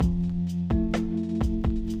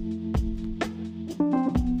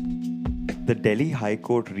The Delhi High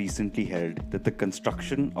Court recently held that the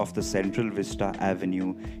construction of the Central Vista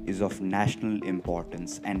Avenue is of national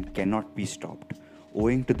importance and cannot be stopped,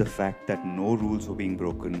 owing to the fact that no rules were being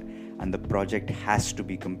broken and the project has to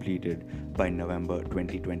be completed by November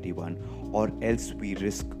 2021, or else we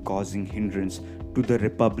risk causing hindrance to the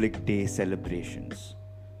Republic Day celebrations.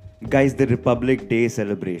 Guys, the Republic Day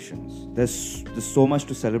celebrations. There's so much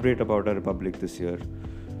to celebrate about our Republic this year,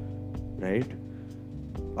 right?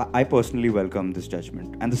 I personally welcome this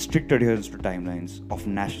judgment and the strict adherence to timelines of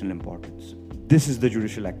national importance. This is the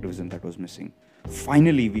judicial activism that was missing.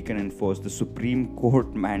 Finally, we can enforce the Supreme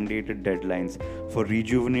Court mandated deadlines for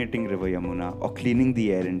rejuvenating River Yamuna or cleaning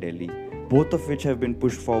the air in Delhi, both of which have been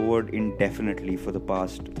pushed forward indefinitely for the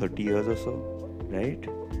past 30 years or so,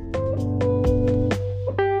 right?